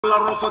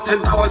Welcome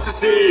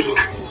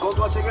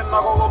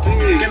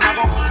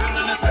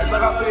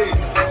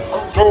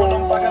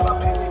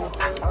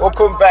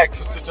back to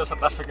Studio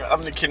South Africa. I'm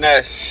Nicky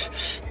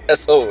Nash,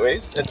 as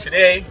always, and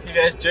today you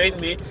guys join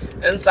me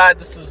inside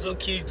the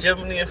Suzuki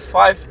Jimny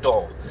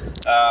 5-door.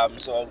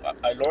 So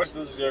I launched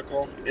this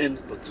vehicle in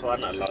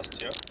Botswana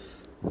last year.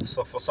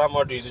 So for some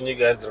odd reason, you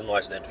guys didn't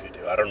watch that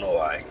video. I don't know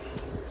why.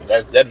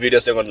 That video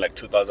still got like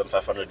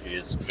 2,500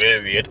 views.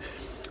 Very weird.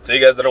 So you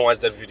guys didn't watch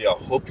that video. I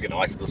hope you're gonna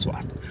watch this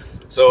one.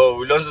 So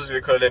we launched this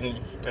vehicle in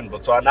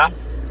Botswana.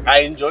 I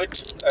enjoyed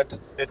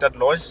it at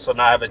launch, so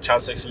now I have a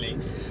chance to actually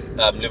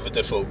live with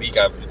it for a week.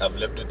 I've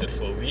lived with it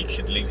for a week.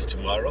 It leaves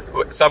tomorrow.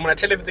 So I'm gonna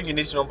tell you everything you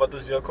need to know about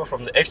this vehicle,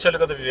 from the exterior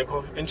look of the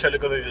vehicle, interior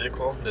look of the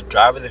vehicle, the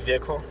drive of the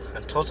vehicle,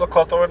 and total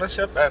cost of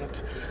ownership,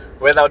 and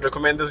whether I would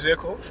recommend this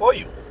vehicle for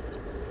you.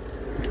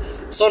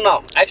 So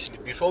now, actually,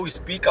 before we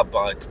speak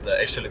about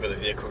the actual look of the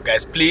vehicle,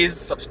 guys, please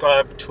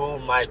subscribe to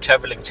my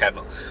traveling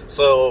channel.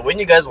 So when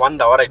you guys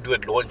wonder what I do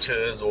at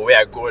launches or where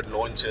I go at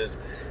launches,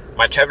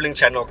 my traveling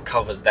channel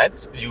covers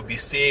that. You'll be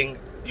seeing,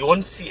 you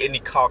won't see any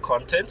car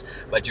content,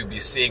 but you'll be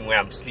seeing where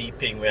I'm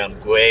sleeping, where I'm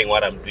going,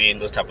 what I'm doing,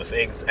 those type of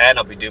things. And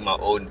I'll be doing my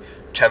own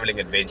traveling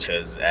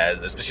adventures,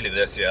 especially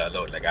this year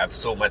alone. Like, I have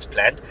so much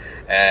planned.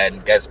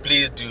 And guys,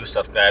 please do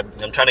subscribe.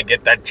 I'm trying to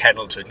get that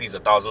channel to at least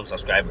 1,000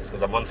 subscribers,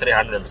 because I'm on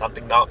 300 and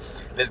something now.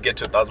 Let's get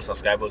to 1,000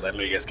 subscribers. I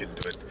know you guys can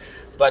do it.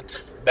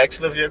 But back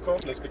to the vehicle.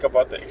 Let's speak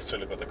about the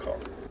exterior look of the car.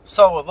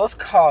 So with this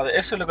car, the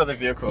exterior look of the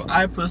vehicle,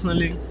 I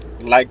personally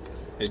like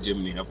a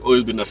Jimny. I've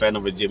always been a fan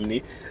of a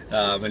Jimny.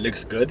 It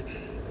looks good.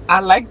 I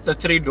like the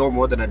 3-door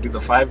more than I do the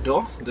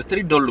 5-door. The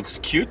 3-door looks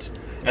cute,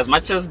 as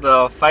much as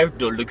the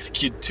 5-door looks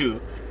cute too.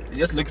 It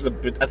just looks a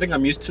bit, I think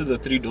I'm used to the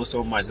 3-door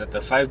so much that the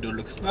 5-door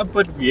looks a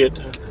bit weird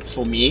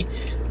for me,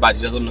 but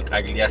it doesn't look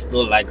ugly. I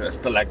still like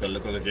the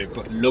look of the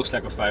vehicle. It looks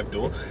like a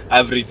 5-door.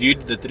 I've reviewed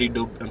the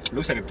 3-door. It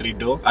looks like a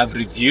 3-door. I've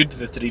reviewed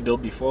the 3-door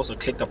before, so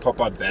click the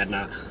pop-up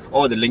banner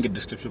or the link in the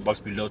description box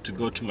below to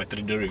go to my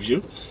 3-door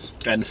review.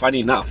 And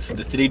funny enough,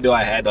 the 3-door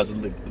I had was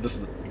in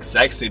this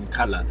exact same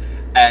color.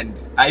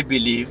 And I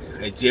believe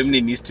a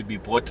Jimny needs to be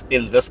bought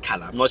in this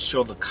color. I'm not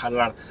sure the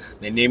color,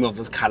 the name of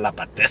this color,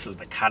 but this is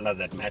the color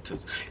that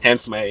matters.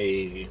 Hence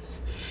my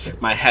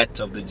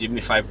hat of the Jimny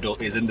 5-door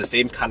is in the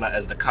same color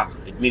as the car.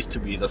 It needs to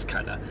be this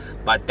color.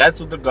 But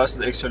that's with regards to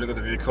the exterior look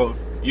of the vehicle.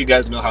 You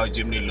guys know how a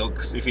Jimny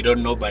looks. If you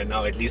don't know by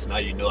now, at least now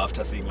you know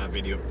after seeing my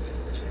video.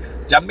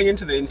 Jumping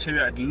into the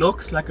interior, it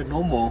looks like a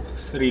normal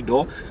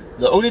 3-door.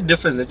 The only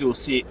difference that you'll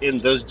see in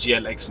this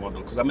GLX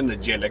model, because I'm in the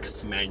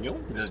GLX manual,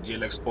 there's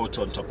GLX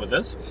Auto on top of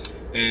this,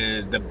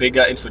 is the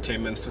bigger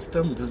infotainment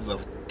system. This is a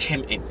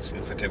 10-inch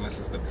infotainment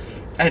system,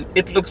 and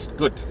it looks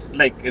good.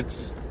 Like,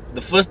 it's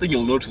the first thing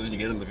you'll notice when you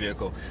get in the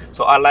vehicle.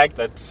 So I like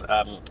that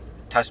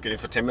touchscreen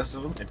infotainment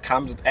system. It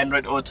comes with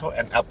Android Auto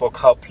and Apple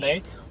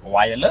CarPlay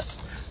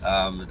wireless.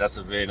 That's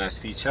a very nice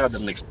feature. I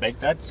didn't expect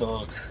that, so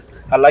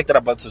I like that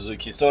about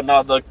Suzuki. So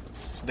now the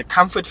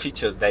comfort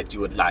features that you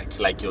would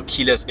like your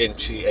keyless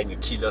entry and your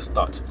keyless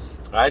start,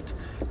 right?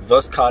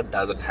 This car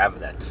doesn't have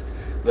that.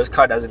 This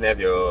car doesn't have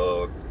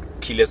your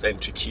keyless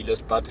entry, keyless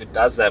start. It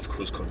does have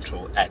cruise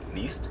control at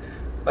least.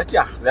 But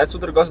yeah, that's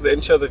with regards to the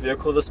interior of the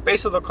vehicle. The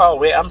space of the car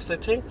where I'm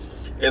sitting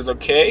is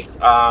okay.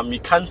 You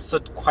can't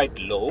sit quite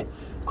low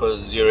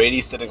because you're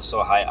already sitting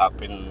so high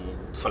up in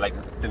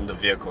the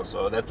vehicle.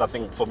 So that's, I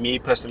think, for me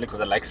personally,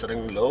 because I like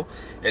sitting low,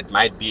 it's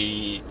my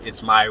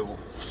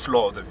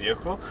floor of the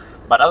vehicle.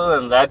 But other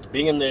than that,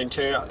 being in the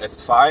interior,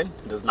 it's fine.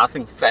 There's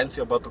nothing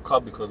fancy about the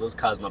car, because this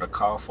car is not a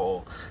car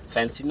for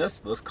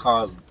fanciness.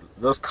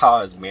 This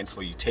car is meant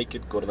for you take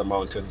it, go to the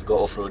mountains, go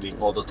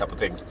off-roading, all those type of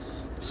things.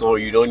 So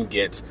you don't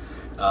get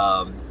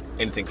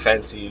anything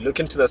fancy. Look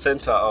into the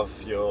center of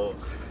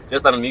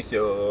just underneath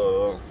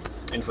your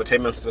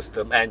infotainment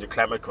system and your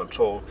climate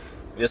control.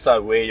 These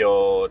are where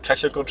your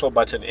traction control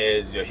button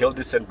is, your hill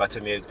descent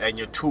button is, and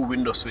your 2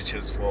 window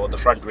switches for the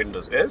front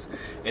windows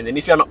is. And then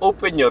if you want to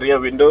open your rear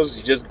windows,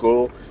 you just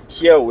go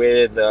here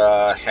where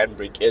the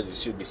handbrake is.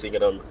 You should be seeing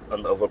it on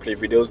the overplay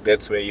videos.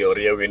 That's where your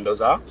rear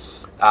windows are.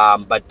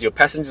 But your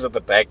passengers at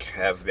the back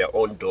have their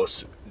own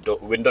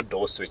window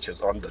door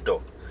switches on the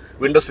door.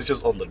 Window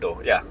switches on the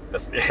door. Yeah,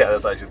 that's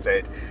how I should say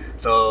it.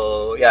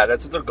 So yeah,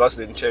 that's with regards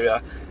to the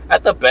interior.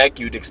 At the back,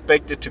 you'd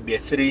expect it to be a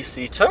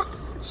 3-seater.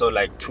 So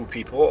like 2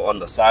 people on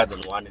the sides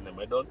and 1 in the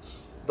middle.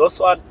 This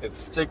one, it's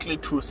strictly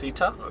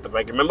 2-seater at the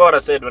back. Remember what I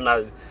said when I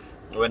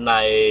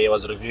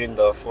was reviewing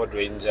the Ford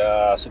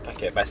Ranger Super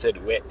Cab? I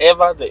said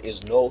wherever there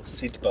is no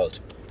seat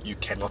belt, you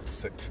cannot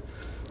sit.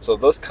 So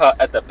this car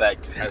at the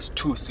back has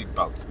 2 seat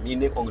belts,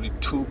 meaning only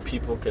 2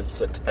 people can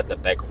sit at the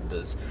back of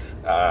this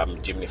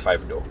Jimny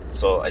 5-door.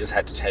 So I just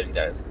had to tell you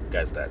guys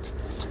that.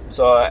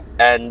 So,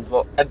 and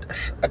well, a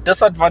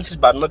disadvantage,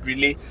 but I'm not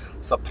really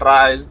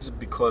surprised,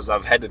 because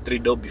I've had a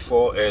 3-door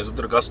before, is with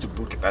regards to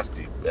boot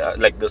capacity.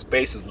 Like, the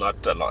space is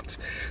not a lot.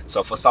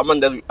 So for someone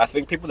that, I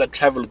think people that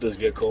travel with this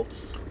vehicle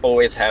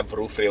always have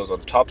roof rails on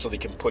top, so they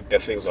can put their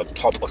things on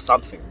top or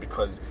something,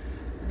 because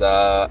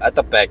at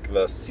the back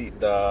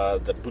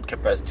the boot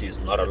capacity is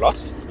not a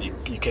lot.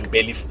 You can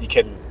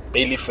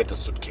barely fit a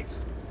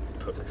suitcase.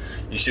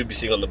 You should be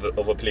seeing on the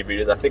overplay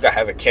videos. I think I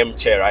have a cam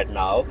chair right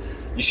now.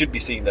 You should be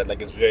seeing that,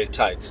 like, it's very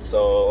tight.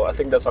 So I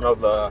think that's one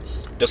of the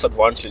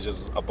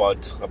disadvantages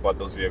about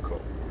this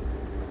vehicle.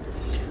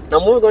 Now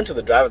moving on to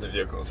the drive of the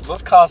vehicle. So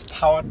this car is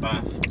powered by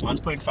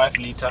 1.5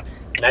 liter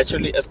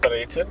naturally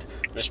aspirated,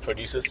 which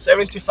produces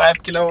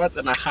 75 kilowatts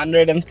and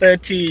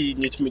 130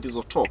 newton meters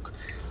of torque.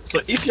 So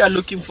if you are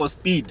looking for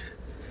speed,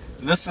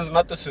 this is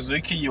not the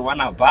Suzuki you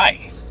wanna buy.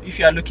 If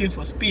you are looking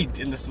for speed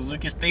in the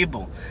Suzuki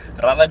stable,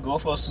 rather go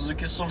for a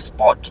Suzuki Soft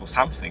Sport or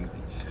something.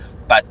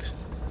 But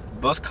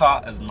this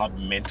car is not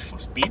meant for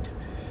speed,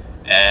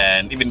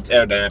 and even its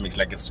aerodynamics,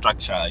 like its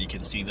structure, you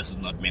can see this is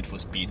not meant for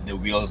speed. The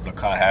wheels the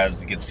car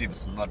has, you can see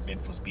this is not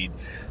meant for speed.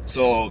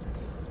 So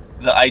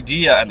the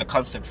idea and the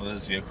concept for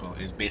this vehicle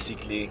is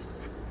basically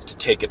to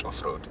take it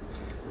off-road.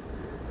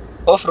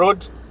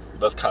 Off-road,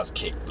 this car's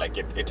kicked. Like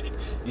it.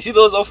 You see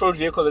those off-road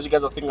vehicles that you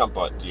guys are thinking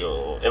about,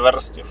 your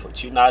Everest, your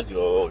Fortunas,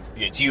 your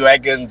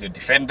G-Wagons, your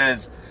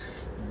Defenders.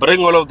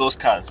 Bring all of those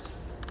cars.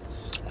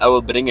 I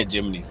will bring a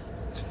Jimny.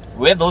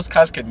 Where those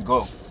cars can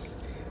go,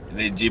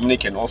 the Jimny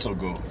can also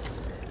go.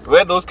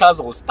 Where those cars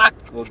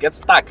will get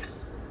stuck,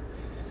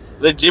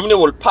 the Jimny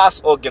will pass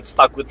or get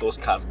stuck with those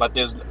cars. But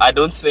I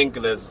don't think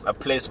there's a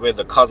place where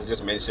the cars I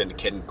just mentioned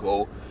can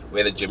go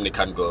where the Jimny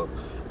can't go.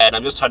 And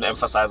I'm just trying to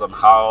emphasize on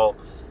how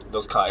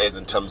this car is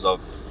in terms of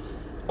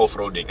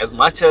off-roading. As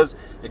much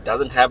as it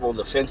doesn't have all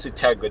the fancy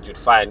tech that you'd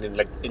find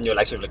in your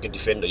like a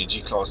Defender, your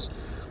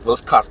G-Class,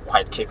 those cars are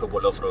quite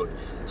capable off-road.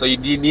 So you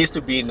need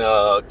to be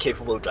a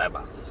capable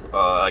driver,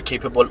 a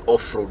capable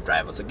off-road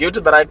driver. So give it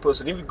to the right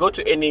person. If you go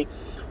to any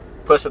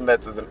person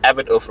that is an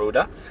avid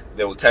off-roader,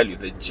 they will tell you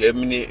the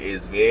Jimny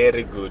is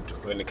very good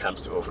when it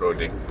comes to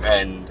off-roading,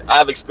 and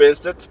I've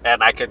experienced it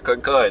and I can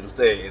concur and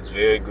say it's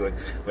very good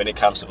when it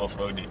comes to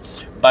off-roading.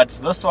 But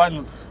this one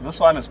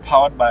is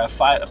powered by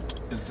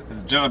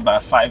is driven by a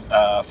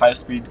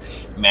 5-speed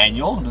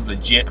manual. This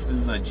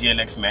is a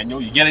GLX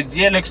manual. You get a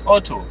GLX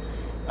auto,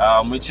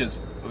 which is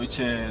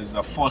a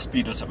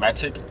 4-speed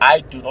automatic. I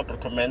do not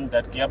recommend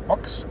that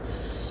gearbox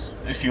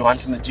if you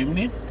want in the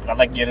Jimny.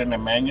 Rather get in a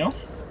manual,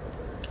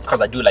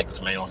 because I do like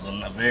this manual.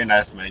 It's a very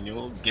nice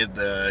manual, gets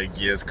the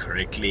gears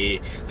correctly,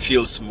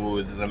 feels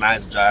smooth, it's a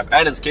nice drive,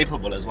 and it's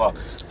capable as well.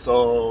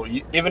 So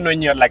even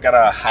when you're like at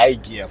a high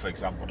gear, for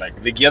example,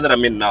 like the gear that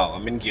I'm in now,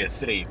 I'm in gear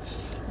 3,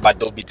 but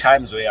there'll be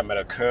times where I'm at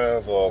a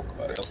curve or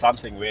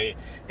something where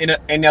in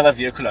any other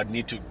vehicle I'd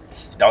need to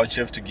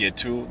downshift to gear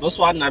 2. This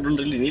one I don't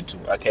really need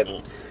to. I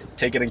can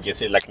take it in gear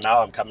 3. Like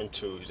now I'm coming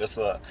to just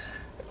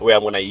where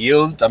I'm gonna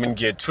yield. I'm in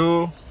gear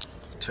 2,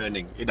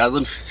 turning. It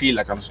doesn't feel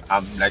like I'm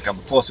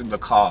forcing the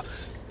car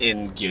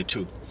in gear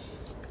 2.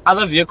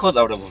 Other vehicles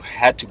I would have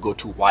had to go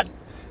to 1,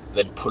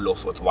 then pull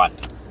off with 1.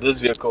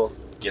 This vehicle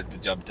gets the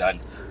job done.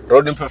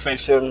 Road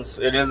imperfections,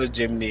 it is a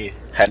Jimny,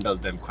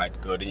 handles them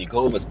quite good. And you go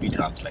over speed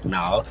humps. Like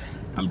now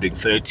I'm doing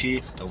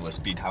 30 over a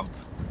speed hump.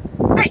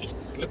 Hey,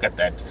 look at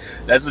that.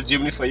 That's the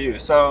Jimny for you.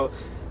 So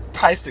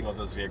pricing of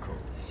this vehicle.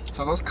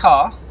 So this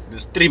car,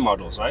 there's 3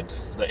 models, right?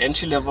 The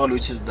entry level,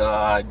 which is the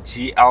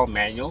GL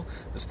manual,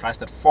 is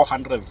priced at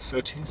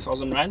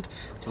 413,000 rand.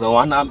 The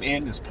one I'm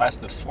in is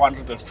priced at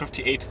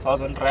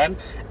 458,000 rand,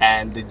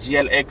 and the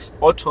GLX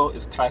auto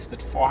is priced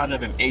at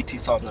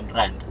 480,000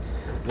 rand.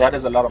 That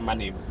is a lot of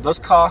money. This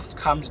car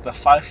comes with a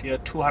 5-year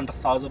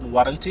 200,000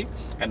 warranty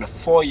and a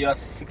 4-year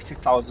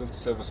 60,000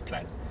 service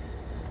plan.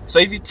 So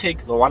if you take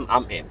the one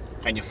I'm in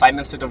and you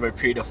finance it over a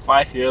period of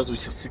 5 years,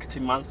 which is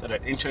 60 months, at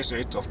an interest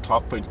rate of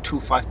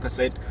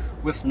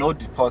 12.25% with no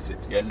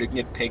deposit, you're looking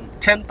at paying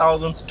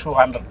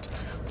 10,200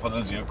 for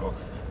this vehicle.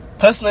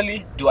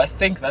 Personally, do I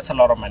think that's a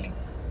lot of money?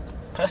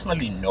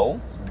 Personally, no,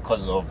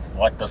 because of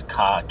what this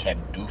car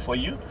can do for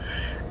you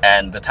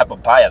and the type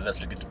of buyer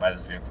that's looking to buy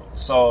this vehicle.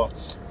 So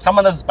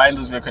someone that's buying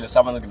this vehicle is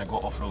someone that's going to go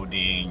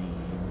off-roading,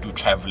 do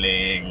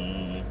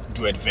traveling,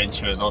 do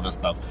adventures, all this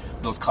stuff.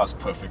 Those cars are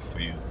perfect for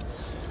you.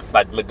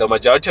 But the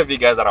majority of you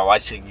guys that are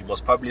watching, you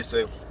must probably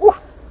say, whew,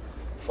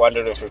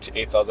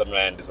 458,000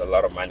 rand is a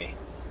lot of money.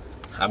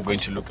 I'm going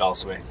to look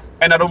elsewhere.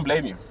 And I don't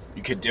blame you.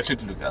 You can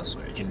definitely look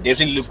elsewhere. You can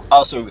definitely look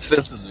elsewhere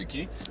within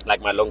Suzuki,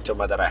 like my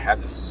long-termer that I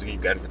have, the Suzuki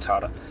Grand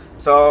Vitara.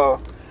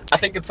 So I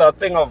think it's a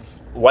thing of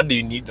what do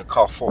you need the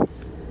car for,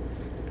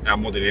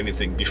 more than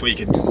anything, before you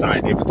can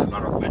decide if it's a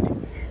lot of money.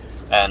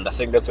 And I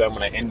think that's where I'm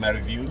going to end my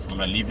review. I'm going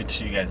to leave it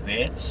to you guys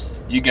there.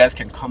 You guys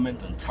can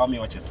comment and tell me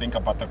what you think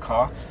about the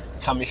car.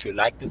 Tell me if you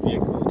like the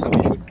vehicle. Tell me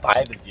if you would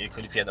buy the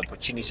vehicle, if you had the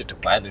opportunity to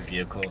buy the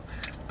vehicle.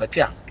 But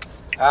yeah,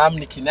 I'm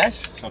Nicky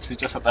Nash from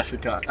Future South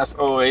Africa. As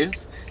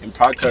always, in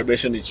proud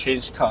collaboration with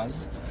Change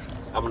Cars.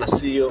 I'm going to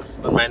see you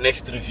on my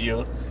next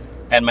review.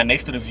 And my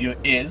next review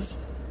is,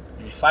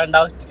 you find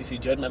out if you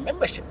join my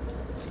membership.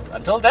 So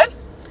until then,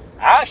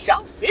 I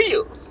shall see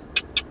you.